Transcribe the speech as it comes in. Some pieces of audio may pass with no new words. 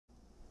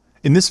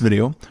In this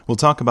video, we'll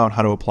talk about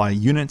how to apply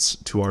units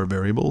to our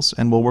variables,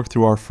 and we'll work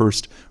through our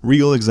first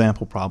real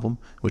example problem,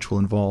 which will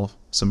involve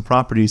some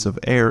properties of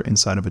air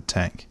inside of a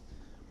tank.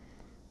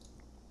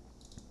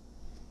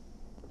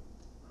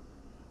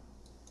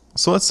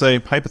 So let's say,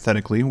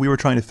 hypothetically, we were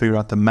trying to figure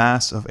out the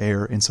mass of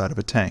air inside of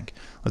a tank.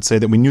 Let's say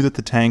that we knew that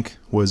the tank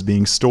was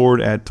being stored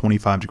at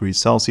 25 degrees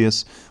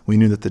Celsius. We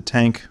knew that the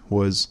tank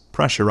was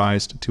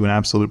pressurized to an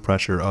absolute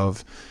pressure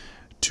of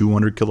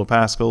 200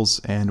 kilopascals,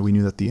 and we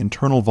knew that the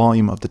internal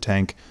volume of the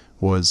tank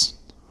was,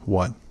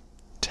 what,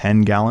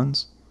 10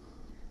 gallons?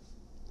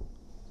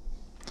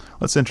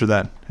 Let's enter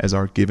that as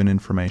our given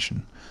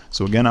information.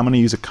 So again, I'm going to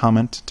use a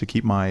comment to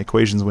keep my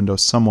equations window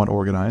somewhat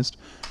organized.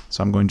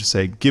 So I'm going to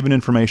say given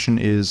information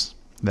is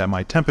that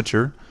my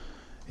temperature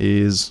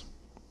is,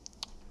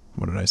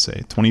 what did I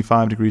say,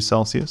 25 degrees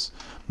Celsius.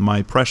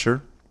 My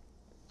pressure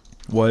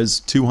was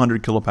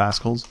 200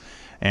 kilopascals,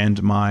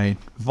 and my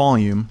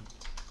volume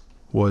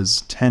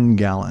was 10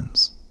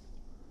 gallons.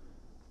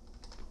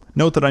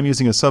 Note that I'm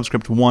using a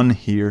subscript 1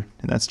 here,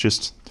 and that's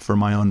just for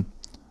my own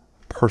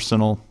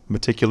personal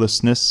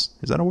meticulousness.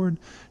 Is that a word?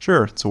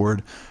 Sure, it's a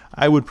word.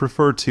 I would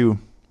prefer to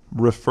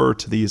refer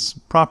to these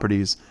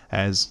properties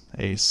as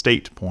a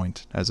state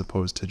point as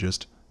opposed to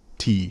just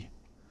t.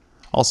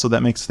 Also,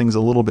 that makes things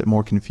a little bit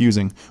more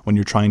confusing when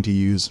you're trying to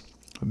use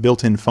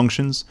built-in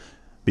functions,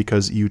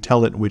 because you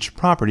tell it which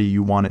property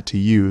you want it to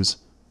use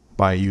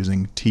by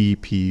using t,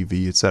 p,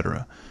 v,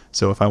 etc.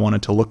 So if I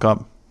wanted to look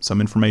up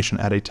some information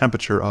at a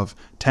temperature of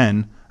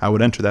 10, I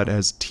would enter that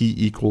as t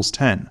equals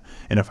 10.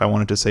 And if I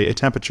wanted to say a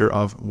temperature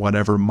of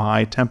whatever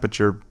my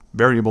temperature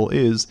variable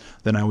is,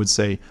 then I would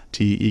say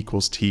t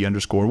equals t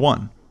underscore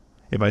 1.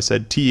 If I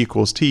said t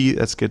equals t,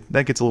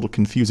 that gets a little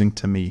confusing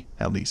to me,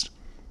 at least.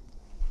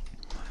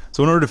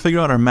 So in order to figure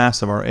out our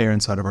mass of our air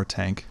inside of our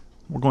tank,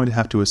 we're going to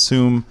have to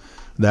assume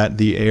that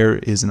the air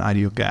is an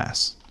ideal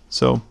gas.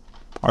 So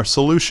our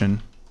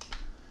solution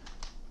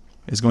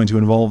is going to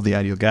involve the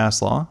ideal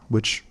gas law,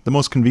 which the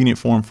most convenient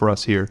form for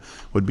us here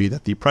would be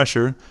that the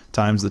pressure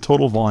times the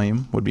total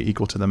volume would be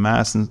equal to the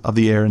mass of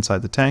the air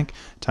inside the tank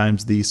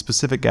times the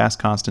specific gas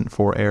constant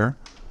for air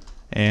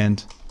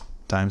and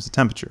times the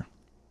temperature.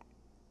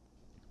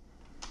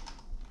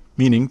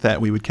 Meaning that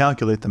we would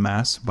calculate the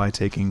mass by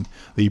taking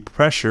the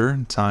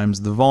pressure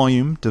times the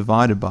volume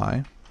divided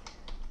by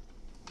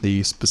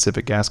the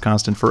specific gas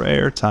constant for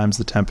air times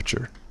the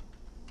temperature.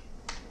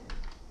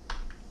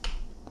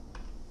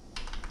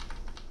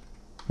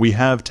 We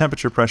have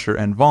temperature, pressure,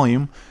 and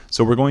volume,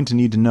 so we're going to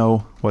need to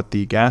know what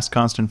the gas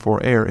constant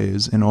for air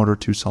is in order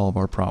to solve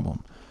our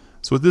problem.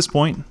 So at this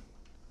point,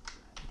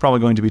 you're probably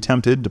going to be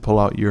tempted to pull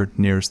out your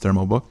nearest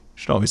thermo book. You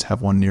should always have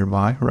one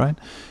nearby, right?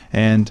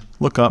 And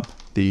look up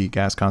the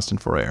gas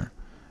constant for air.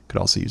 You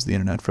could also use the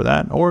internet for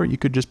that, or you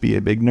could just be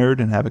a big nerd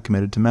and have it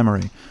committed to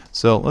memory.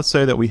 So let's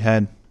say that we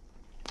had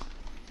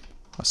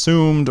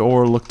assumed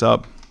or looked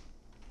up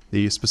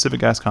the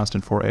specific gas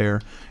constant for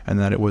air and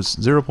that it was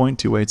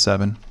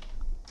 0.287.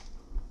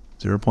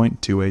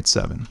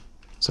 0.287.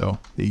 So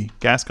the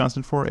gas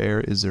constant for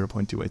air is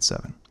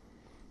 0.287.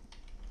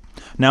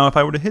 Now if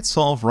I were to hit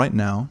solve right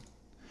now,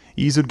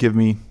 EES would give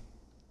me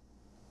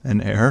an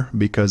error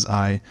because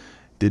I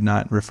did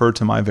not refer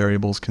to my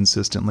variables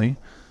consistently.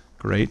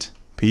 Great.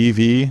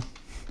 PV,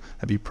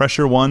 that'd be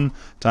pressure 1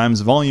 times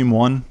volume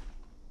 1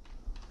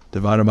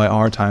 divided by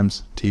R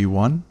times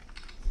T1.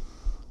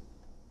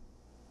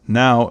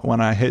 Now when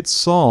I hit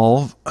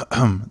solve,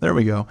 there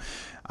we go,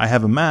 I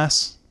have a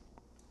mass,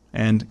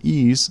 and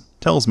EES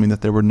tells me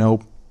that there were no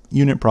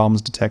unit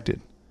problems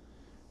detected.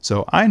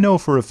 So I know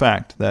for a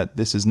fact that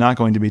this is not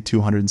going to be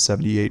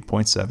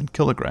 278.7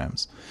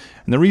 kilograms.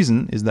 And the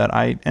reason is that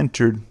I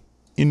entered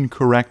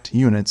incorrect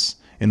units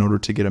in order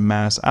to get a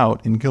mass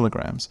out in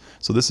kilograms.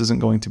 So this isn't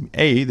going to be,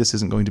 A, this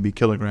isn't going to be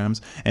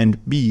kilograms, and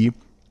B,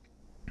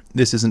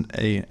 this isn't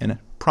a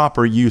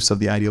proper use of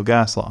the ideal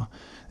gas law.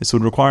 This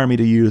would require me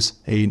to use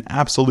an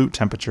absolute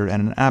temperature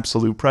and an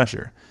absolute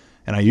pressure.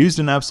 And I used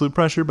an absolute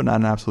pressure, but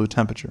not an absolute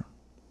temperature.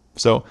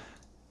 So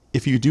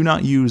if you do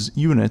not use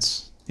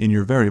units in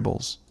your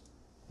variables,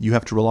 you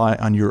have to rely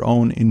on your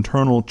own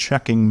internal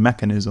checking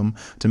mechanism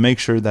to make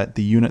sure that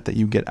the unit that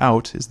you get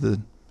out is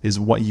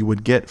what you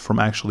would get from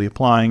actually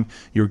applying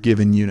your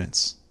given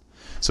units.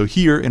 So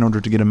here, in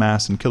order to get a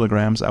mass in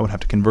kilograms, I would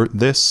have to convert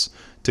this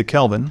to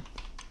Kelvin,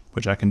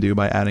 which I can do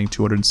by adding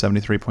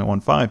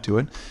 273.15 to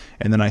it.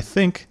 And then I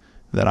think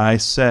that I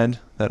said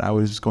that I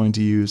was going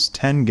to use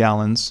 10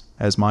 gallons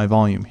as my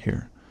volume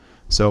here.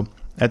 So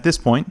at this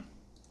point,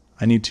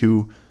 I need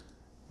to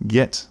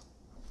get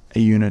a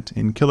unit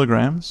in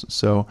kilograms.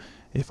 So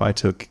if I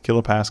took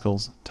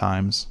kilopascals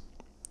times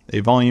a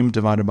volume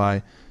divided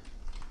by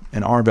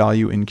an R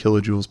value in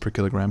kilojoules per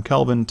kilogram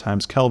Kelvin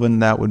times Kelvin,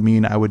 that would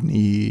mean I would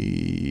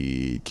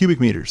need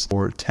cubic meters.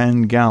 Or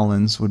 10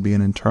 gallons would be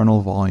an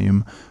internal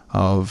volume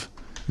of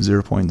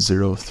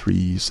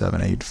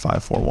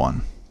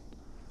 0.0378541.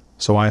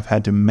 So I've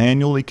had to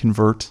manually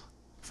convert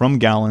from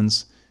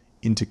gallons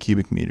into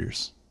cubic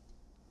meters.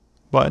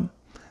 But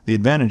the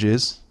advantage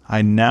is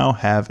I now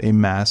have a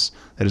mass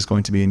that is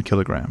going to be in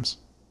kilograms.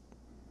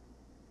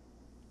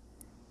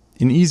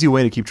 An easy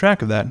way to keep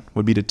track of that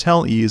would be to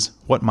tell EES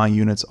what my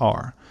units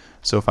are.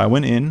 So if I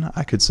went in,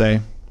 I could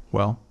say,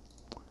 well,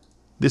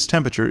 this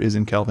temperature is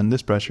in Kelvin,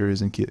 this pressure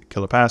is in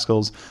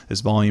kilopascals, this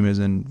volume is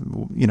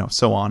in,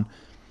 so on.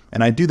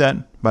 And I do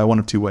that by one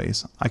of two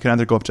ways. I can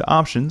either go up to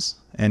Options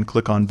and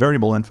click on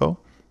Variable Info,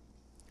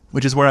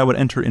 which is where I would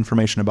enter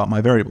information about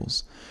my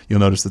variables. You'll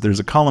notice that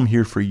there's a column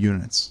here for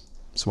units.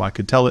 So I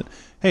could tell it,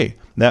 hey,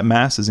 that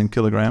mass is in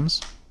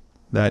kilograms,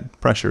 that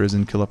pressure is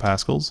in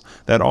kilopascals,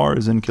 that R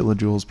is in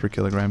kilojoules per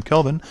kilogram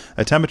Kelvin,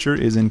 that temperature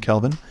is in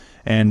Kelvin,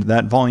 and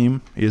that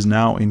volume is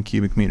now in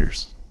cubic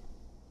meters.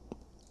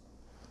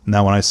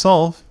 Now when I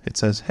solve, it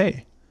says,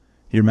 hey,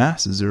 your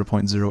mass is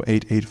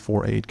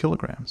 0.08848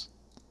 kilograms.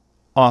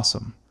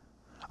 Awesome.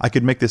 I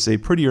could make this a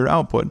prettier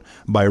output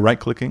by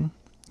right-clicking,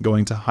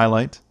 going to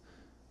Highlight,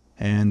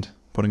 and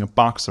putting a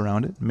box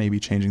around it, maybe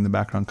changing the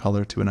background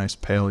color to a nice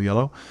pale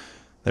yellow.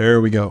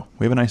 There we go.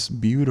 We have a nice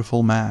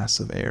beautiful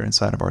mass of air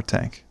inside of our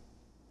tank.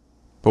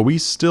 But we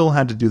still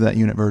had to do that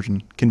unit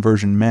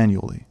conversion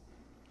manually.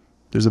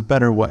 There's a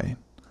better way.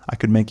 I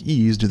could make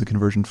EES do the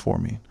conversion for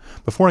me.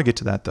 Before I get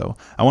to that though,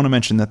 I want to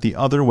mention that the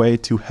other way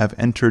to have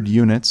entered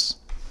units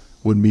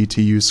would be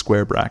to use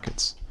square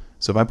brackets.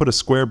 So if I put a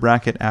square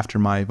bracket after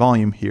my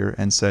volume here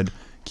and said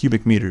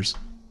cubic meters,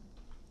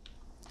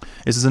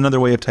 this is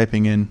another way of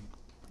typing in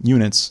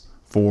units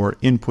for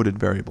inputted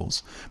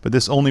variables. But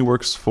this only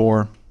works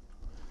for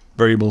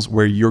variables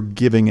where you're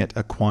giving it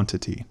a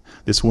quantity.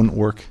 This wouldn't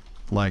work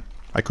like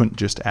I couldn't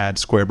just add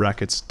square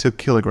brackets to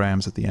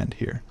kilograms at the end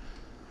here.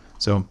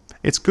 So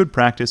it's good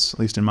practice, at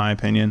least in my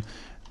opinion,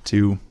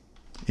 to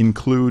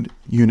include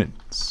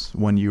units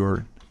when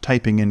you're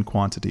typing in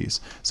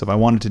quantities. So if I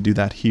wanted to do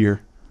that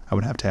here, I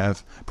would have to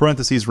have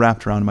parentheses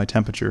wrapped around my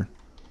temperature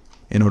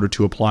in order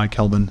to apply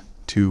Kelvin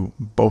to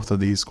both of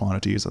these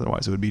quantities.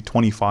 Otherwise it would be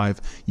 25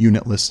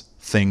 unitless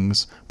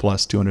things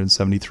plus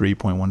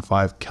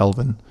 273.15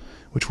 Kelvin,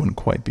 which wouldn't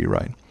quite be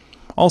right.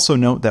 Also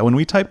note that when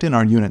we typed in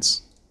our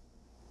units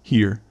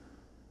here,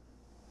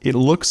 it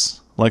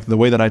looks like the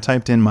way that I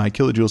typed in my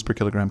kilojoules per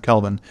kilogram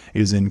Kelvin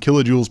is in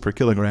kilojoules per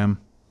kilogram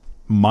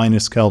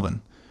minus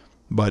Kelvin.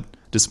 But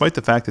despite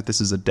the fact that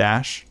this is a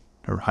dash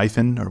or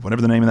hyphen or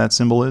whatever the name of that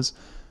symbol is,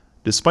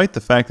 despite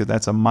the fact that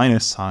that's a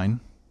minus sign,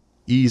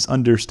 EES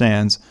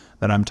understands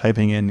that I'm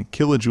typing in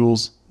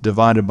kilojoules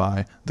divided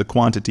by the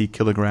quantity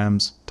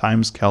kilograms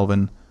times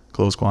Kelvin,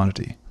 close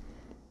quantity.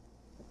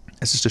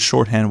 It's just a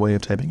shorthand way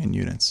of typing in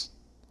units.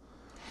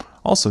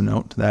 Also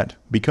note that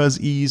because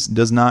EES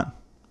does not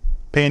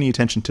pay any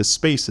attention to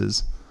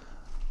spaces,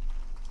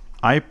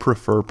 I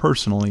prefer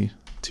personally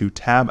to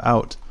tab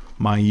out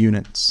my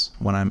units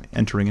when I'm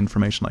entering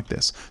information like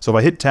this. So if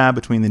I hit tab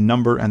between the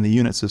number and the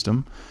unit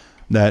system,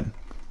 that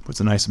puts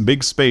a nice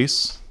big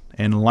space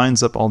and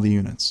lines up all the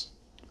units.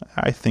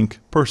 I think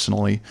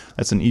personally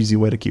that's an easy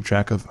way to keep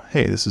track of,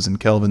 hey, this is in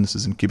Kelvin, this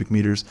is in cubic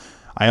meters.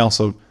 I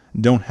also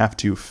don't have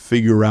to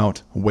figure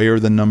out where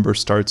the number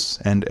starts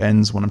and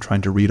ends when I'm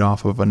trying to read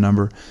off of a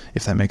number,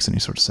 if that makes any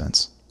sort of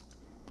sense.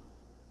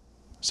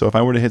 So if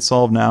I were to hit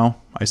solve now,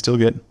 I still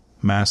get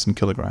mass in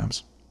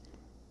kilograms.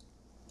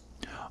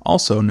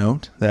 Also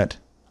note that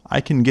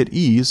I can get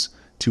EES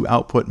to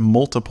output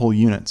multiple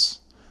units.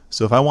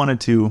 So if I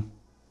wanted to,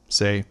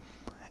 say,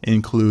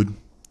 include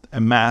a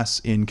mass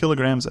in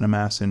kilograms and a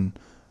mass in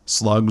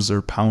slugs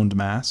or pound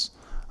mass,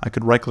 I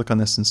could right-click on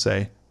this and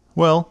say,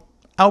 well,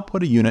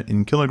 output a unit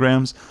in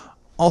kilograms,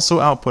 also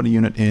output a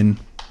unit in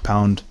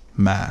pound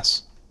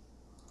mass.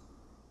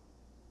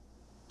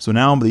 So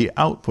now the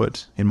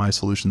output in my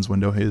solutions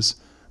window is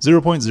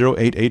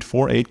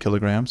 0.08848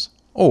 kilograms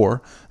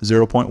or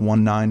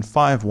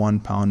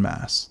 0.1951 pound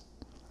mass.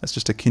 That's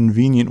just a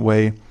convenient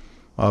way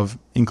of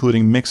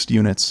including mixed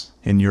units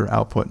in your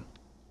output.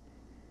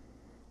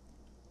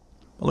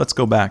 Well, let's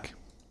go back.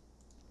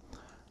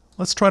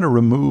 Let's try to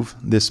remove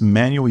this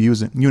manual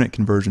unit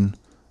conversion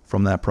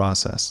from that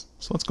process.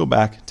 So let's go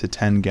back to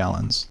 10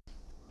 gallons.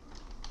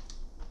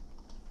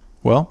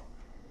 Well,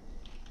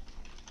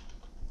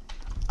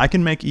 I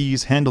can make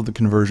EES handle the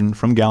conversion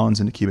from gallons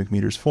into cubic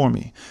meters for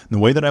me. And the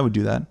way that I would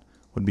do that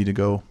would be to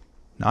go,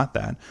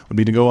 would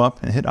be to go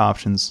up and hit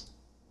Options,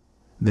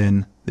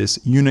 then this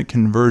Unit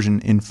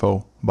Conversion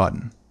Info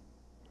button.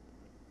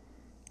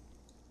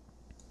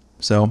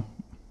 So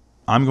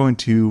I'm going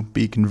to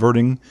be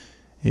converting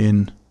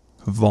in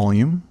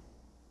volume,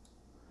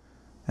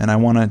 and I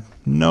want to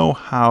know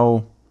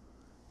how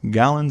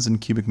gallons and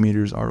cubic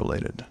meters are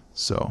related.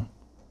 So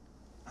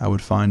I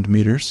would find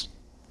meters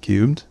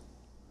cubed.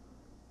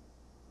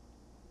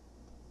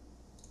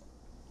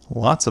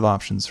 Lots of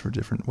options for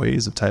different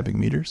ways of typing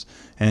meters.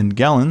 And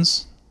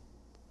gallons,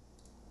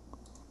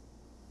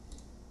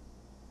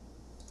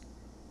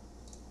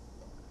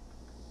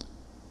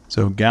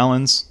 so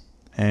gallons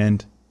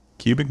and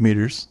cubic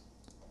meters.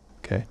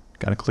 Okay,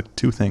 gotta click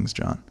two things,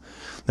 John.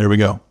 There we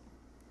go.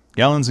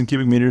 Gallons and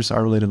cubic meters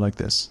are related like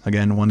this.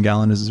 Again, 1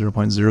 gallon is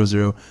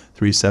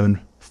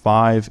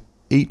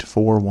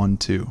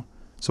 0.00375841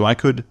 So I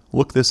could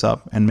look this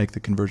up and make the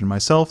conversion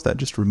myself. That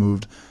just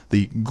removed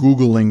the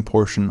Googling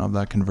portion of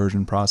that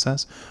conversion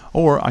process.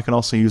 Or I could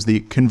also use the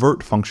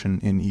convert function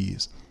in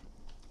EES.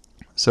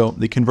 So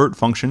the convert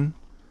function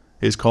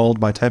is called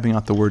by typing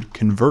out the word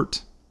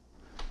convert,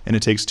 and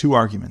it takes two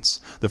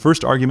arguments. The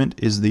first argument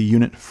is the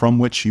unit from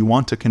which you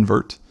want to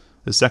convert.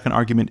 The second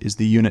argument is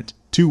the unit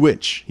to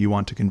which you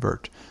want to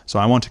convert. So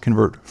I want to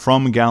convert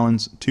from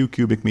gallons to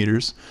cubic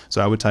meters.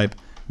 So I would type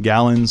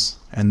gallons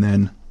and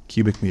then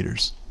cubic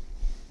meters.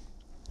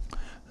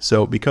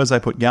 So because I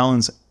put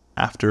gallons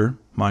after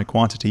my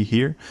quantity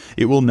here,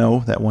 it will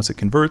know that once it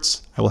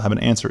converts, I will have an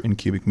answer in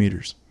cubic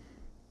meters.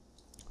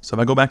 So if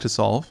I go back to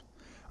solve,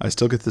 I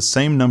still get the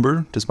same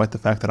number despite the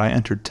fact that I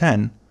entered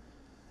 10,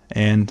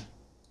 and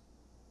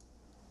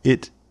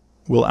it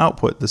will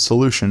output the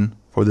solution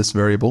for this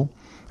variable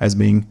as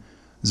being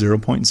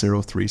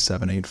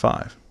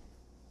 0.03785.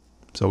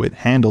 So it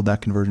handled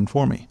that conversion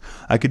for me.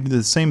 I could do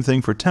the same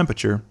thing for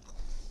temperature,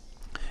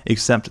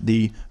 except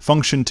the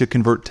function to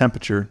convert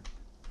temperature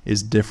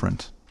is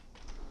different.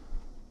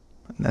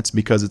 And that's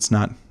because it's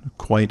not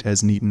quite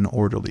as neat and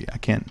orderly.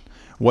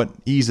 What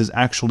EES is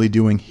actually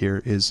doing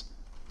here is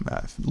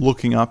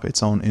looking up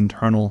its own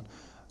internal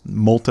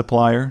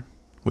multiplier,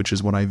 which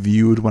is what I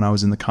viewed when I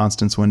was in the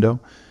constants window,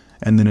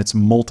 and then it's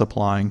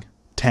multiplying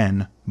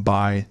 10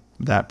 by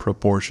that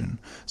proportion.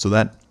 So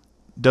that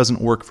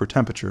doesn't work for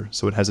temperature,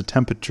 so it has a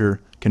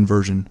temperature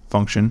conversion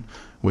function,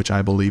 which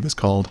I believe is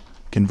called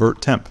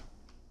convert temp.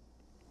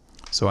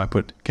 So I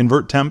put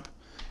convert temp,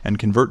 and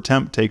convert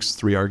temp takes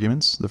three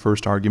arguments. The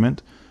first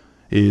argument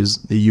is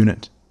the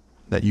unit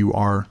that you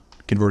are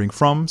converting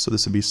from, so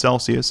this would be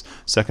Celsius.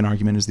 Second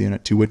argument is the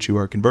unit to which you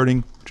are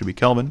converting, which would be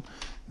Kelvin.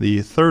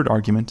 The third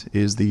argument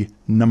is the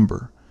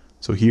number.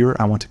 So here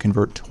I want to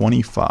convert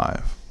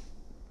 25.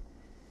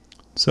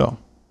 So,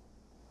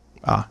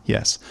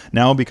 yes.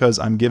 Now because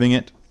I'm giving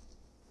it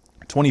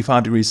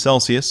 25 degrees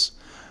Celsius,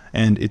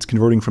 and it's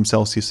converting from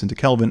Celsius into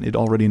Kelvin, it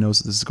already knows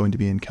that this is going to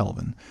be in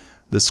Kelvin.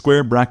 The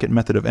square bracket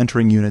method of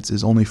entering units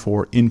is only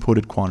for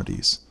inputted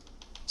quantities,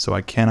 so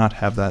I cannot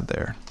have that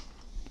there.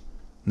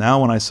 Now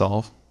when I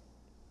solve,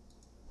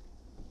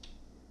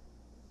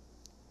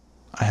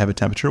 I have a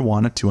temperature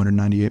 1 at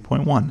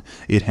 298.1.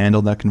 It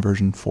handled that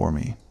conversion for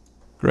me.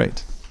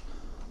 Great.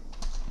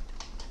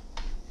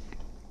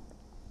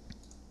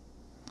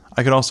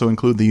 I could also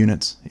include the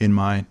units in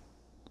my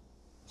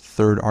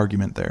third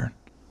argument there,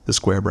 the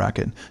square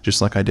bracket,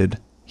 just like I did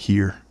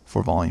here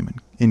for volume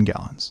in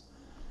gallons.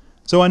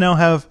 So I now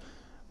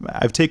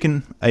I've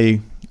taken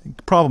a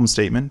problem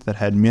statement that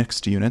had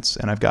mixed units,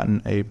 and I've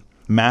gotten a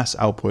mass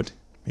output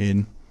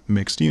in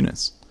mixed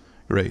units.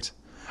 Great.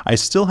 I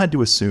still had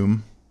to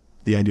assume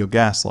the ideal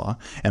gas law,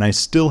 and I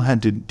still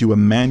had to do a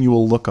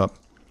manual lookup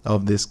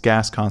of this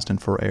gas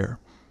constant for air.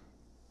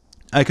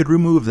 I could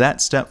remove that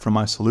step from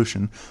my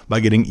solution by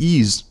getting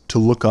EES to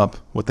look up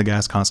what the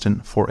gas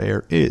constant for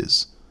air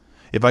is.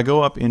 If I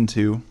go up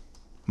into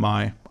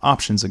my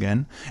options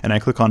again, and I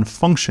click on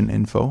function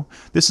info,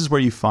 this is where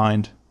you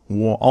find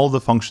all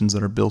the functions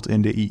that are built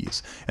into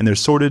EES, and they're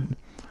sorted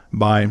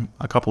by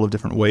a couple of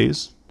different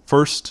ways.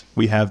 First,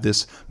 we have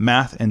this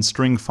math and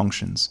string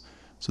functions.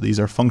 So these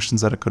are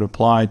functions that it could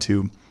apply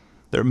to,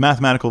 they're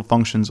mathematical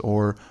functions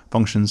or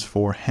functions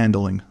for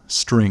handling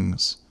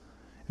strings.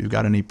 If you've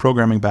got any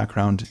programming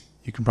background,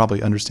 you can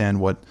probably understand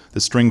what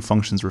the string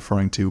function is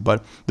referring to,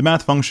 but the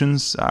math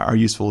functions are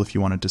useful if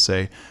you wanted to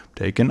say,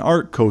 take an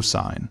arc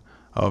cosine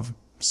of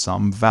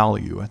some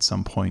value at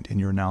some point in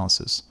your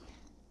analysis.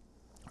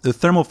 The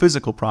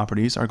thermophysical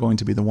properties are going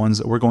to be the ones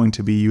that we're going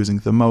to be using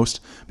the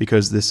most,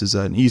 because this is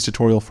an EES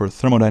tutorial for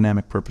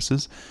thermodynamic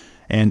purposes.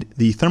 And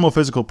the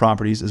thermophysical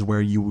properties is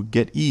where you would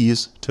get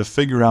EES to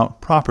figure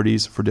out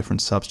properties for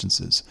different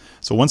substances.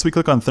 So once we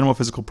click on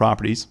thermophysical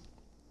properties,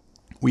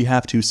 we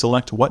have to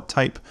select what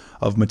type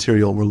of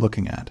material we're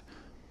looking at.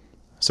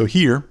 So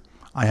here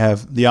I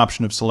have the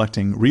option of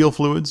selecting real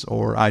fluids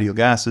or ideal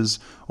gases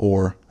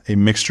or a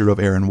mixture of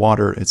air and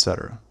water,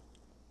 etc.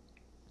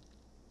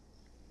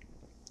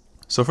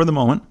 So for the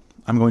moment,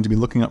 I'm going to be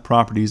looking up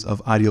properties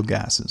of ideal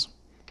gases.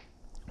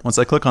 Once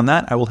I click on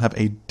that, I will have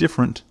a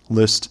different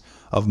list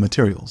of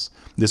materials.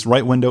 This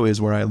right window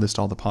is where I list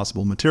all the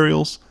possible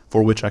materials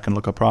for which I can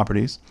look up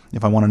properties.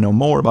 If I want to know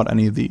more about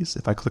any of these,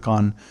 if I click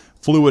on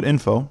fluid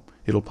info,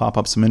 it'll pop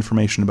up some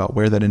information about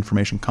where that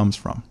information comes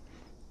from.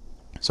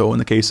 So in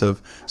the case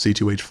of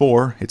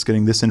C2H4, it's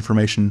getting this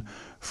information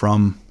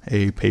from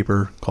a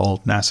paper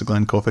called NASA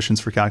Glenn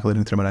Coefficients for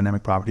Calculating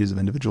Thermodynamic Properties of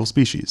Individual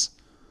Species.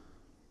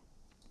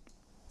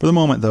 For the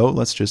moment though,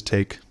 let's just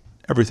take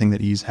everything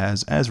that EES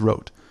has as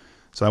rote.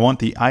 So I want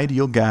the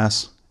ideal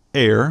gas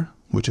air,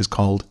 which is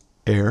called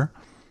air.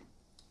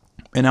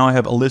 And now I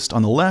have a list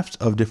on the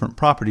left of different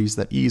properties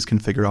that EES can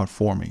figure out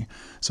for me.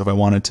 So if I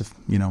wanted to,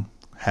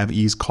 have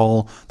EES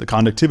call the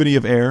conductivity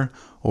of air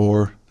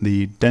or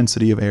the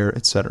density of air,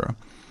 etc.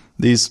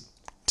 These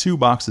two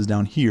boxes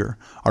down here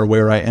are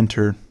where I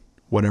enter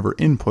whatever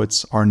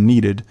inputs are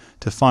needed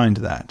to find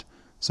that.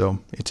 So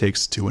it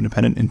takes two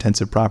independent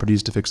intensive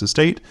properties to fix a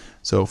state.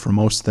 So for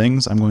most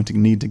things, I'm going to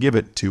need to give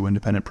it two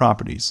independent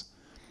properties.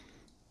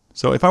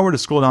 So if I were to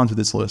scroll down through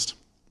this list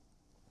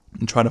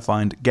and try to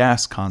find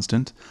gas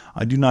constant,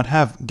 I do not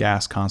have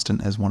gas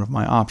constant as one of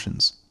my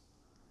options.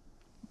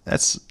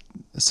 That's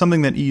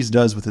something that EES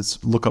does with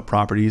its lookup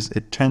properties.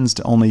 It tends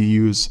to only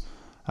use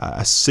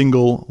a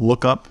single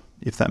lookup,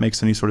 if that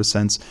makes any sort of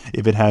sense.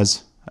 If it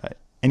has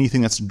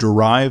anything that's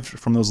derived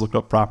from those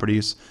lookup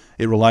properties,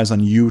 it relies on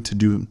you to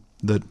do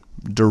the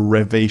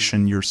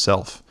derivation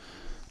yourself.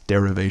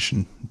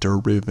 Derivation,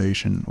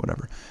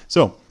 whatever.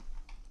 So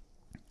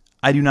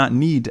I do not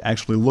need to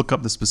actually look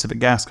up the specific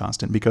gas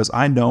constant because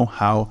I know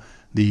how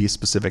the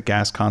specific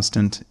gas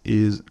constant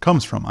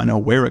comes from. I know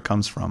where it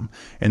comes from,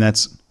 and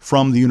that's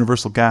from the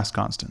universal gas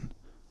constant.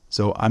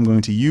 So I'm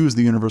going to use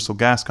the universal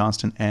gas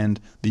constant and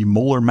the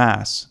molar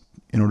mass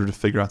in order to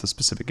figure out the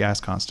specific gas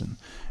constant.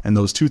 And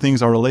those two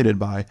things are related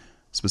by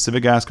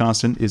specific gas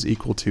constant is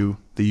equal to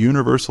the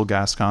universal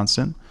gas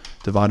constant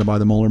divided by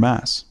the molar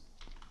mass.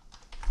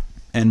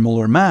 And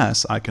molar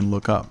mass I can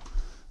look up.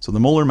 So the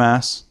molar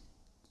mass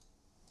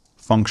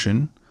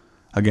function,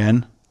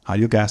 again,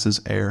 ideal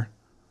gases, air,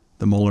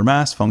 the molar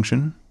mass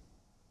function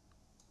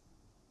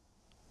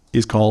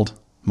is called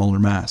molar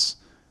mass.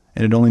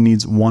 And it only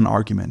needs one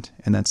argument,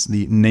 and that's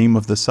the name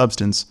of the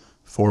substance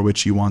for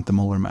which you want the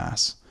molar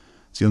mass.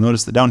 So you'll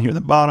notice that down here at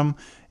the bottom,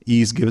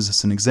 EES gives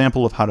us an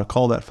example of how to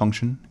call that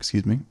function.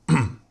 Excuse me.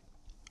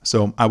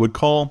 So I would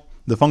call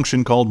the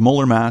function called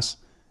molar mass,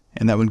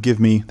 and that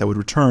would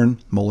return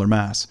molar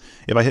mass.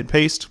 If I hit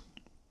paste,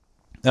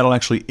 that'll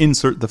actually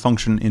insert the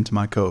function into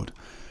my code.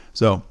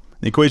 So in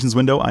the equations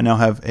window, I now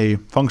have a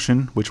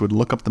function which would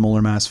look up the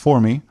molar mass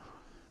for me.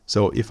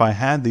 So if I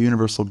had the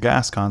universal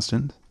gas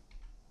constant,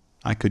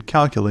 I could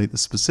calculate the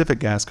specific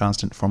gas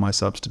constant for my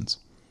substance.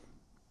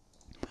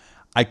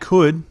 I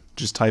could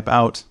just type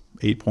out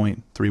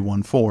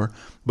 8.314,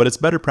 but it's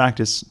better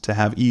practice to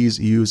have EES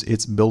use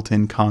its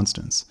built-in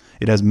constants.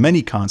 It has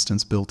many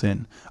constants built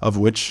in, of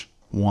which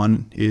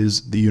one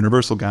is the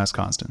universal gas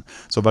constant.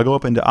 So if I go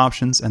up into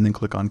options and then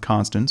click on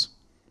constants,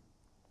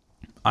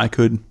 I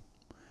could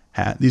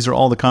have, these are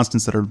all the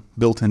constants that are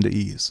built into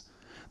EES.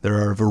 There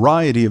are a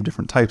variety of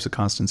different types of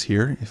constants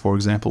here. For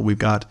example, we've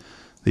got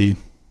the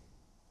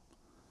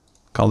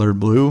color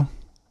blue,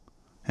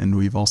 and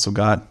we've also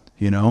got,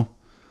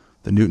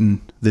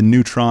 the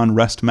neutron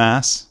rest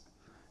mass,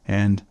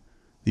 and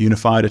the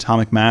unified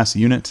atomic mass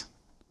unit,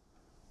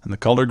 and the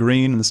color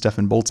green, and the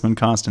Stefan-Boltzmann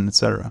constant,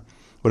 etc.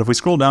 But if we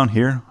scroll down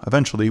here,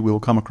 eventually we will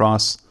come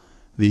across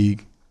the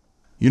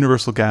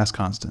universal gas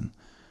constant.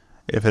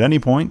 If at any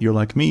point you're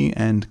like me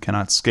and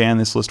cannot scan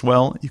this list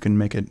well, you can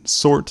make it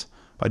sort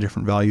by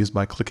different values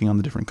by clicking on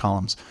the different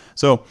columns.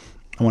 So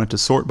I want it to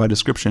sort by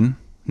description.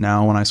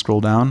 Now when I scroll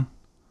down,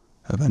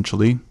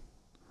 eventually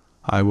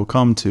I will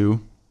come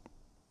to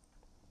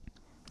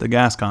the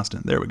gas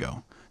constant. There we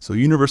go. So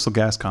universal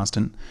gas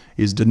constant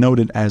is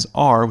denoted as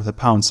R with a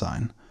pound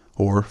sign,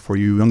 or for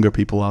you younger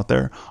people out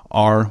there,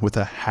 R with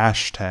a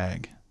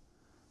hashtag.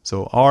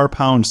 So R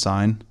pound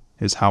sign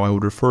is how I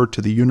would refer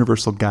to the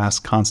universal gas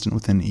constant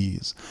within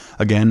EES.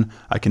 Again,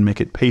 I can make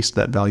it paste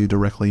that value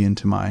directly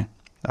into my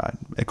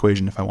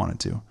equation if I wanted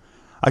to.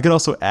 I could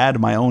also add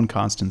my own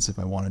constants if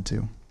I wanted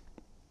to.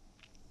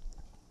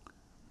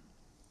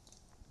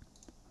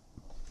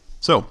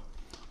 So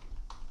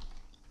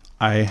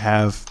I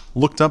have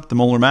looked up the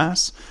molar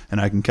mass, and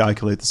I can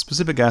calculate the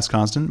specific gas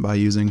constant by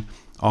using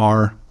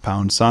R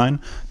pound sign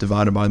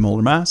divided by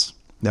molar mass.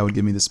 That would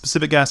give me the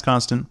specific gas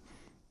constant.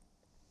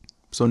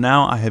 So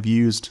now I have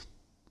used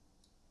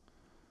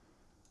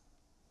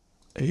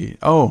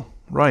oh,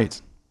 right.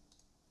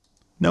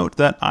 Note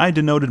that I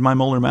denoted my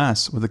molar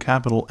mass with a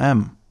capital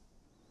M.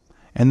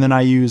 And then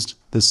I used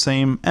the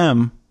same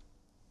M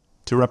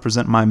to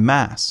represent my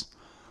mass.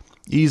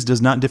 EES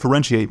does not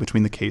differentiate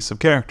between the case of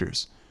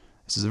characters.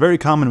 This is a very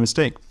common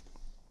mistake.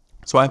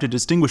 So I have to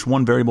distinguish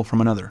one variable from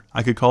another.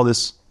 I could call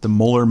this the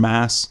molar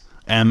mass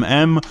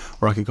MM,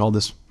 or I could call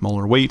this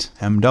molar weight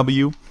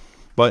MW.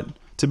 But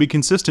to be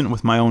consistent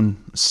with my own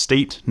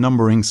state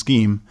numbering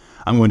scheme,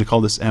 I'm going to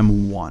call this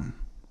M1.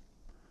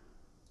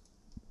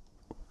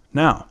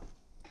 Now,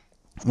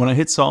 when I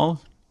hit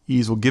solve,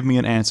 EES will give me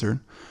an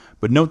answer,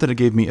 but note that it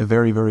gave me a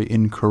very, very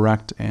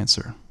incorrect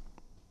answer.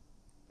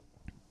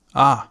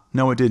 Ah,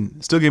 no it didn't.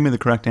 It still gave me the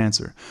correct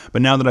answer.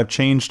 But now that I've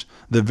changed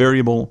the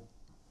variable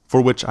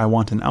for which I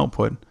want an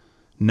output,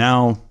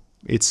 now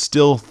it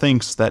still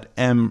thinks that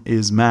M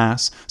is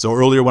mass. So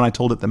earlier when I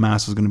told it that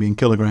mass was going to be in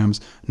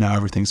kilograms, now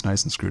everything's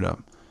nice and screwed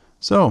up.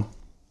 So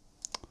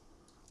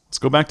let's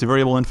go back to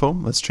variable info.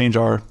 Let's change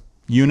our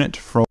unit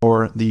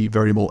for the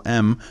variable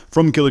M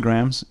from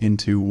kilograms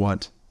into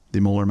what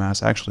the molar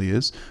mass actually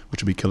is,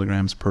 which would be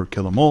kilograms per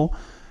kilomole.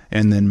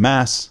 And then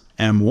mass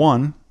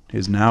M1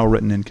 is now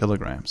written in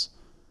kilograms.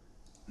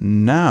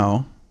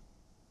 Now,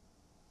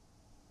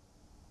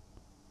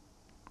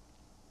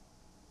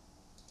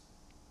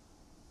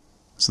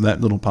 so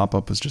that little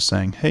pop-up was just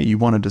saying, hey, you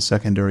wanted a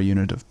secondary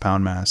unit of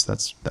pound mass.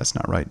 That's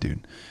not right,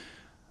 dude.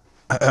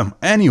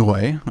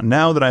 Anyway,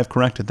 now that I've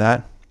corrected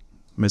that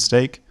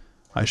mistake,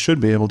 I should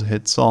be able to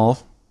hit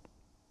solve.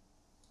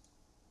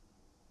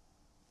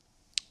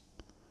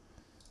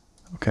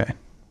 Okay.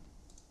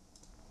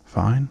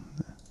 Fine.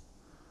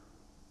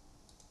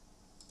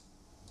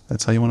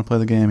 That's how you want to play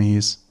the game,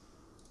 EES.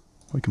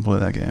 We can play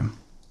that game.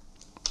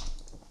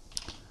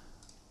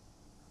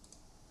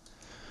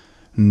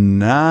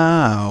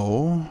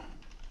 Now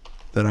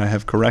that I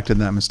have corrected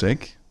that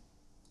mistake,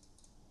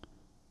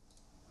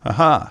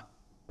 aha!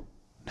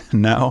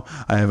 Now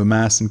I have a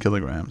mass in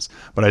kilograms,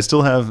 but I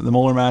still have the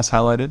molar mass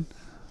highlighted,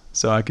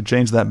 so I could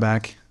change that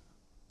back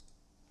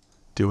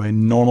to a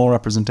normal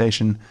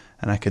representation,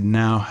 and I could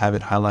now have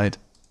it highlight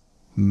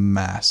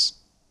mass.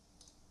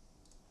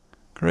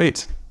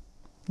 Great.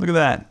 Look at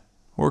that.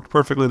 Worked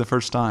perfectly the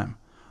first time.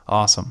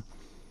 Awesome.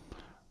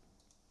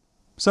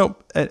 So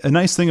a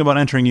nice thing about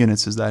entering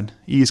units is that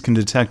EES can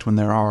detect when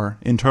there are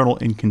internal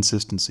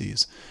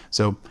inconsistencies.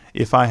 So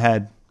if I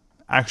had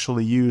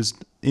actually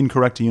used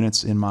incorrect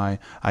units in my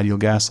ideal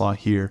gas law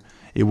here,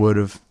 it would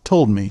have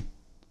told me.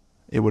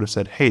 It would have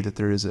said, hey, that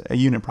there is a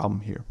unit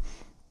problem here.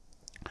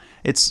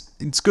 It's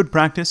good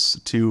practice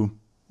to,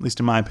 at least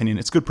in my opinion,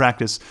 it's good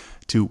practice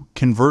to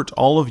convert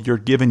all of your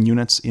given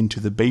units into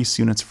the base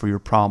units for your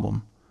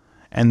problem,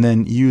 and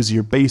then use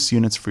your base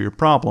units for your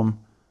problem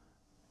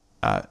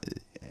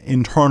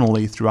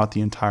internally throughout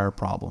the entire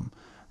problem.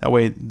 That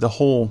way the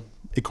whole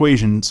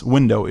equations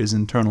window is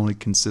internally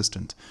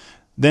consistent.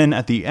 Then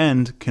at the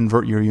end,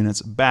 convert your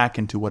units back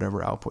into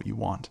whatever output you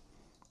want.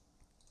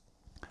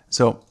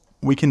 So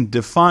we can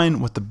define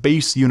what the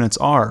base units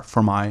are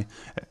for my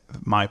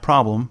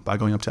problem by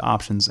going up to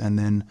options and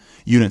then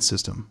unit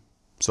system.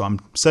 So I'm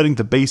setting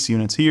the base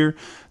units here.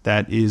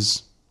 That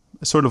is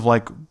sort of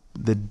like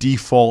the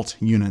default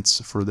units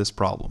for this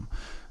problem.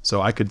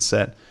 So I could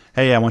set,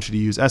 hey, I want you to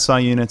use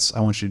SI units. I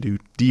want you to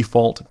do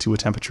default to a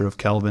temperature of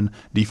Kelvin,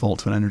 default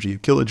to an energy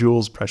of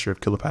kilojoules, pressure of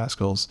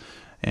kilopascals,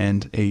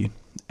 and a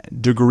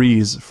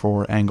degrees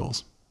for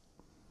angles.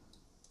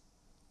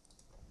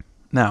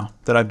 Now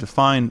that I've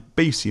defined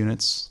base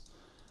units,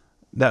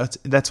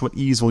 that's what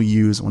EES will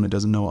use when it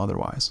doesn't know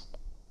otherwise.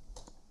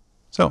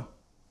 So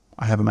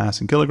I have a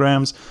mass in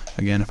kilograms.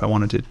 Again, if I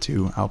wanted it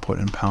to output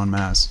in pound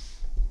mass,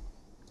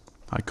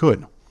 I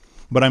could.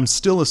 But I'm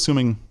still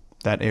assuming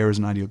that air is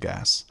an ideal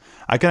gas.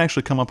 I can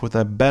actually come up with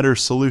a better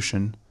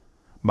solution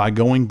by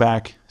going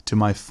back to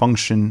my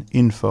function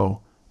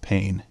info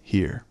pane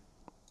here.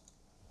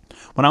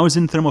 When I was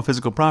in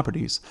thermophysical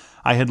properties,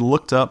 I had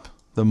looked up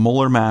the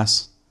molar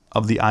mass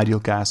of the ideal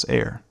gas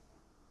air.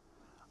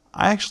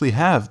 I actually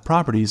have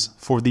properties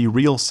for the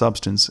real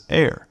substance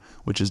air,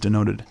 which is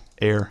denoted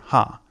air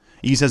Ha.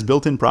 EES has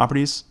built-in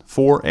properties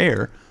for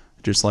air,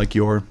 just like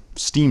your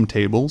steam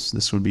tables.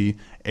 This would be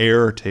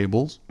air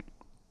tables.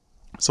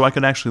 So I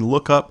could actually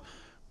look up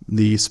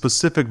the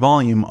specific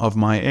volume of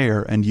my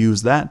air and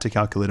use that to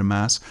calculate a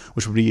mass,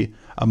 which would be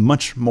a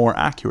much more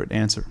accurate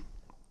answer.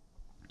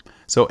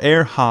 So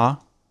air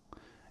Ha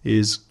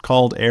is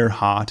called air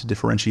Ha to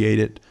differentiate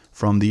it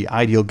from the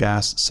ideal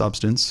gas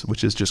substance,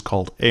 which is just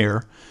called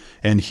air.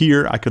 And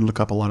here I could look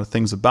up a lot of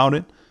things about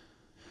it,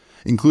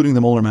 including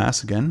the molar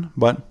mass again,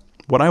 but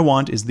what I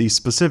want is the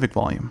specific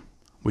volume,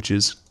 which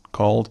is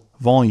called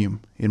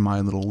volume in my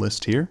little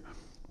list here.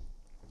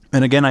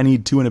 And again, I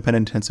need two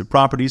independent intensive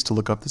properties to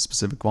look up the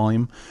specific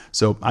volume.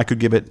 So I could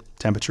give it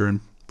temperature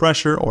and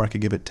pressure, or I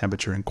could give it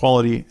temperature and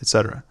quality,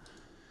 etc.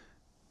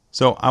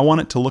 So I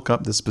want it to look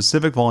up the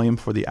specific volume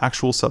for the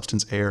actual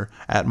substance air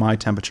at my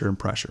temperature and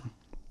pressure.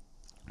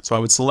 So I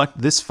would select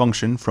this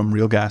function from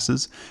real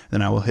gases,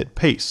 then I will hit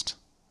paste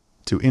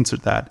to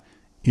insert that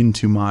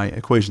into my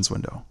equations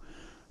window.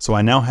 So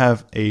I now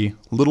have a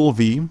little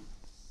v.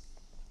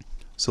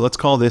 So let's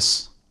call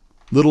this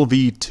little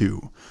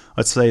v2.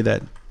 Let's say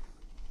that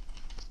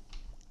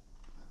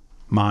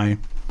my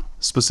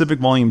specific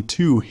volume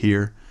 2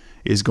 here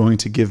is going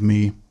to give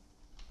me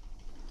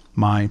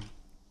my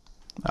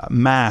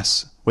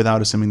mass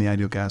without assuming the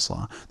ideal gas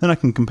law. Then I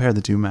can compare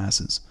the two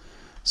masses.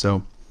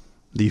 So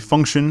the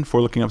function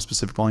for looking up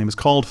specific volume is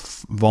called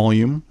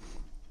volume,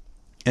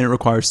 and it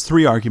requires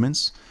 3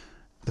 arguments.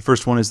 The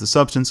first one is the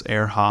substance,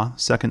 air Ha.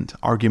 Second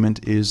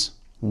argument is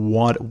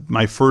what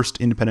my first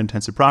independent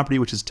intensive property,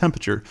 which is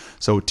temperature.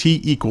 So T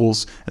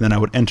equals, and then I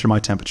would enter my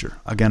temperature.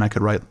 Again, I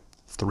could write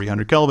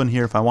 300 Kelvin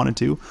here if I wanted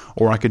to,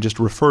 or I could just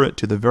refer it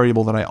to the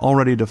variable that I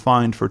already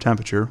defined for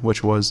temperature,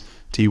 which was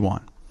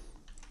T1.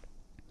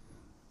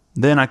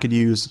 Then I could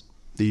use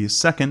the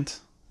second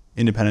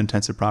independent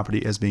intensive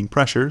property as being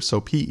pressure, so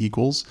P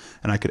equals,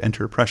 and I could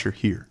enter pressure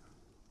here.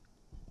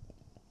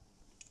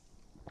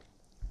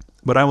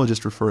 But I will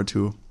just refer it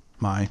to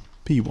my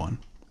P1.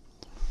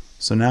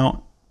 So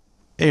now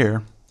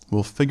air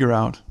will figure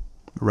out,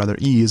 or rather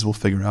EES will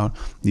figure out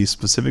the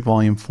specific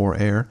volume for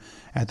air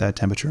at that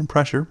temperature and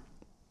pressure,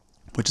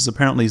 which is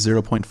apparently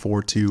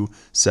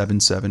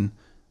 0.4277,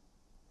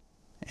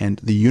 and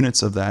the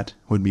units of that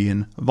would be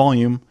in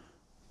volume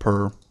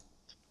per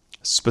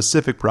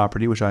specific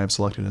property, which I have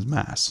selected as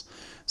mass.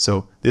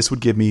 So this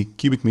would give me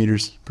cubic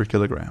meters per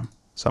kilogram.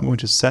 So I'm going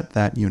to set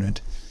that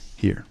unit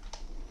here.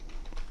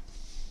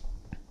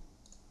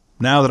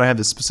 Now that I have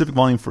the specific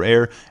volume for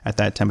air at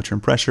that temperature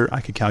and pressure,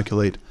 I could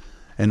calculate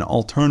an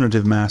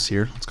alternative mass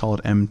here. Let's call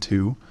it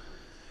M2.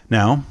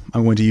 Now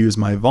I'm going to use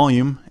my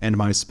volume and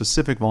my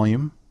specific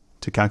volume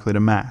to calculate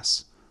a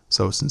mass.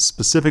 So since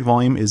specific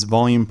volume is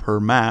volume per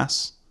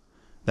mass,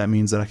 that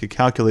means that I could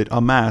calculate a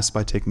mass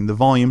by taking the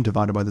volume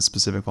divided by the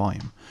specific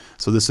volume.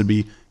 So this would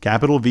be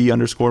capital V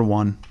underscore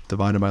 1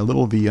 divided by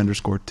little v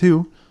underscore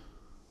 2,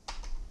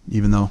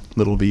 even though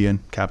little v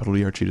and capital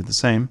V are treated the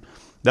same.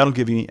 That'll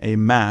give me a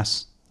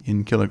mass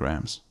in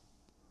kilograms.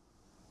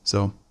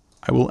 So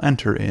I will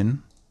enter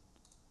in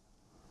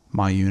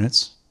my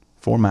units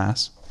for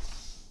mass.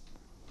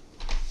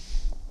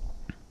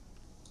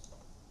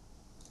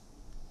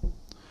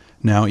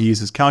 Now EES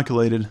has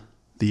calculated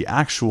the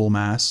actual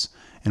mass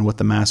and what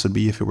the mass would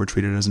be if it were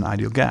treated as an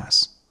ideal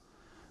gas.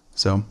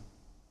 So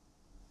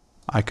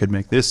I could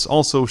make this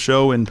also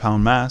show in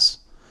pound mass.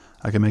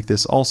 I can make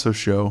this also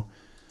show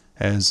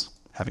as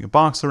having a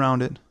box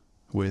around it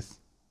with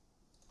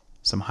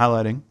some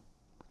highlighting.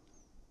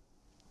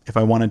 If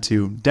I wanted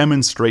to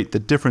demonstrate the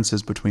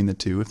differences between the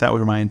two, if that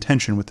were my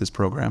intention with this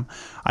program,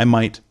 I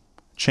might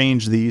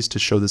change these to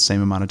show the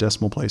same amount of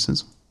decimal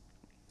places.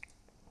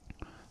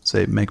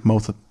 Say make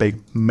both of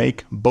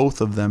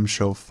them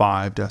show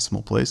 5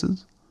 decimal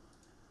places.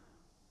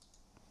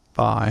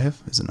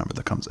 5 is a number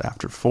that comes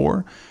after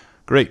 4.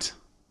 Great.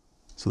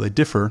 So they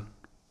differ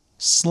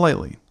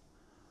slightly.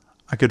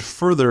 I could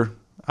further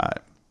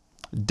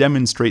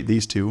demonstrate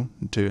these two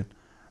to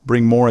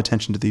bring more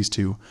attention to these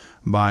two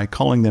by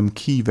calling them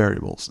key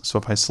variables. So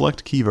if I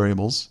select key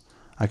variables,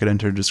 I could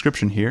enter a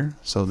description here.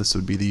 So this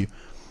would be the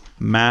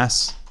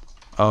mass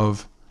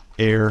of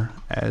air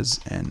as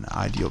an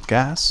ideal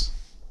gas.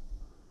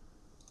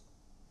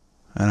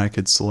 And I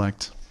could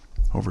select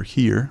over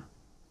here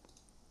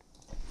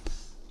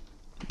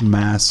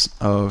mass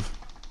of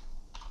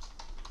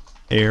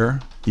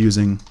air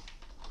using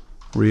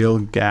real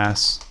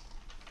gas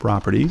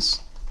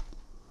properties,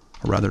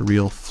 or rather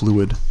real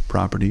fluid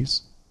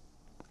properties.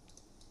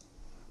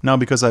 Now,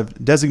 because I've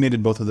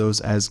designated both of those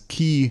as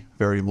key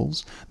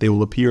variables, they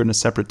will appear in a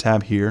separate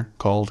tab here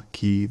called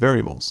Key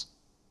Variables.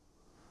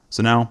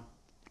 So now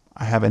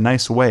I have a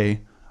nice way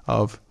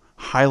of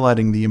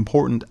highlighting the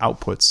important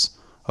outputs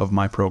of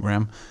my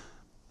program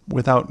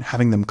without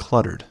having them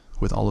cluttered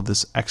with all of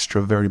this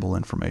extra variable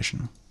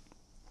information.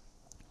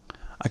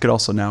 I could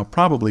also now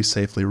probably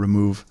safely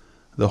remove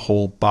the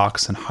whole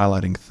box and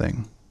highlighting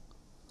thing.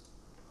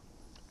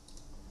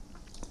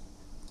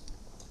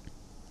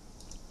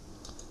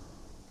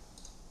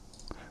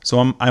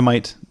 So I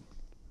might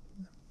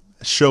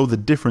show the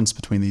difference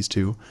between these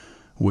two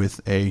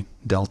with a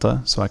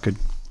delta. So I could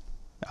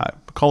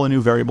call a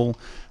new variable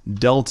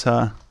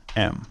delta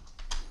M.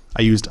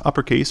 I used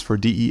uppercase for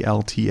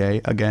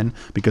DELTA again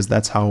because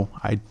that's how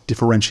I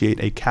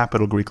differentiate a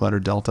capital Greek letter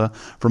delta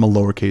from a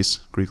lowercase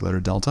Greek letter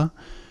delta.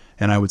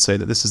 And I would say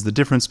that this is the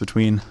difference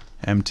between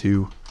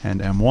M2 and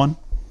M1.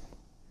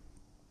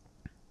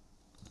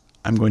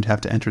 I'm going to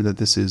have to enter that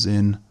this is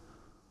in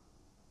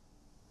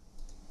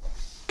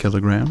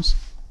kilograms.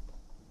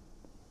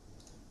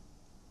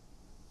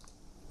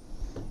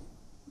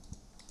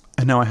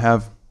 And now I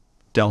have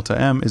delta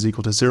M is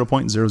equal to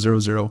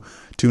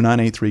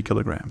 0.0002983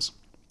 kilograms.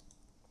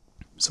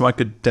 So I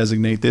could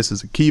designate this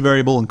as a key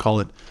variable and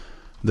call it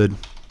the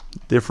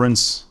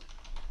difference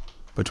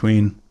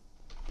between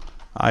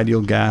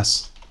ideal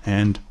gas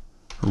and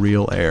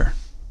real air.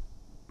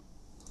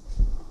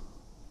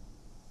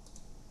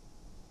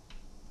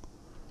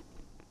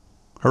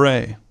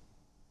 Hooray!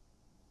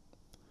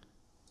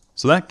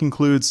 So that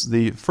concludes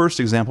the first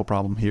example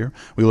problem here.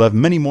 We will have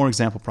many more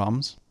example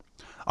problems.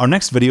 Our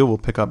next video will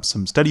pick up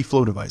some steady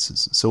flow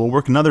devices, so we'll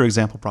work another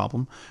example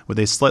problem with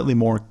a slightly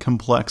more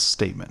complex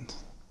statement.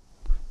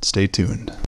 Stay tuned.